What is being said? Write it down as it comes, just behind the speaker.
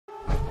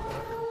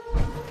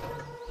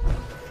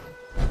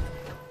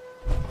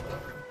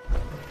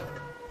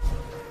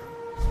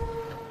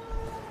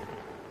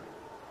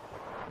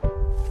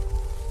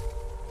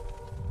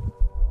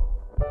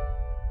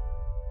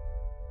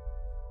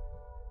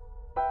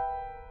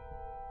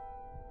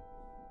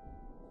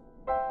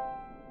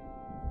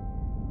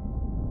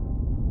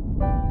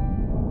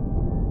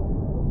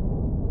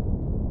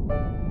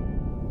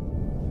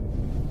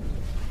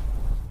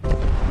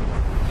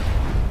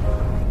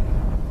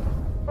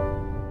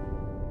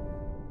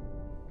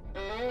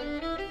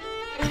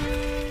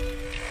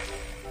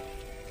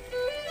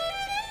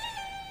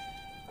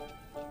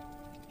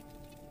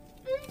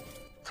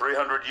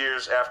100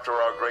 years after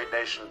our great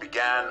nation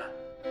began,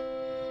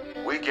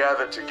 we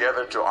gather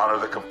together to honor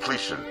the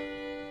completion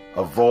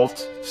of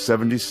Vault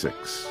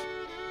 76.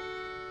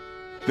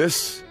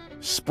 This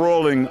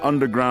sprawling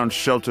underground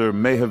shelter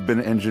may have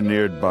been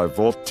engineered by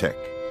Vault Tech,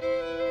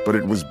 but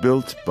it was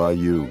built by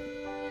you.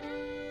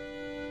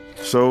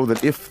 So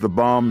that if the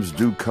bombs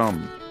do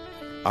come,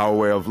 our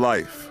way of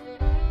life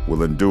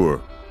will endure.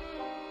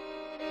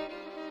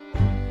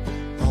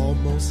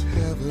 Almost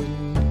heaven,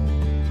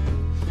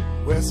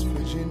 West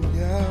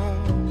Virginia,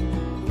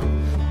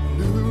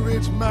 Blue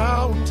Ridge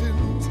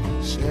Mountains,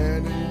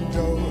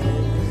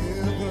 Shenandoah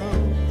River.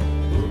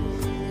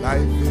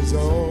 Life is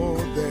all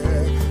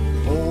there,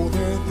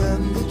 older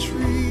than the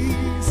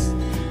trees,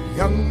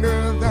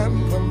 younger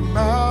than the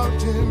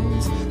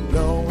mountains,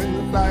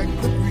 blowing like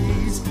the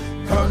breeze.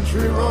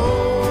 Country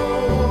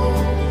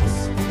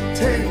roads,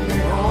 take me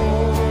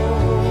home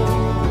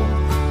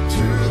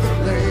to the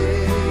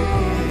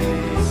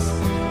place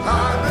I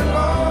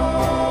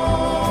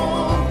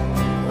belong.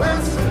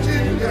 West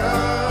Virginia,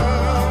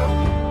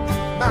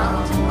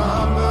 Mountain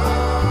Mama,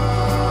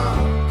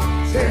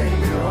 take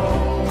me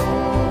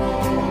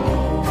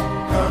home.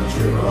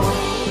 Country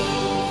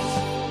roads,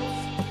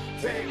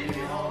 take me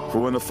home. For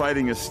when the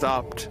fighting is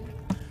stopped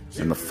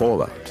and the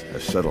fallout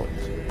has settled,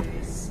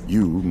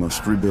 you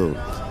must rebuild.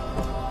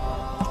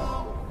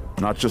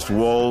 Not just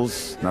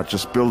walls, not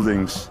just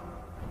buildings,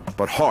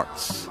 but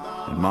hearts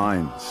and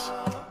minds,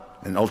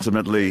 and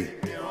ultimately,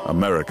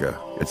 America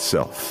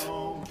itself.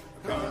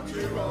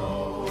 Country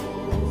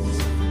roads,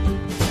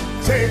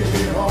 take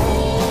me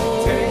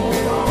home,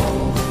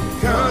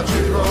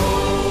 country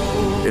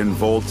roads. In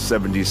Vault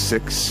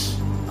 76,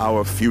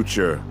 our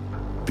future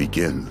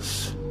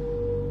begins.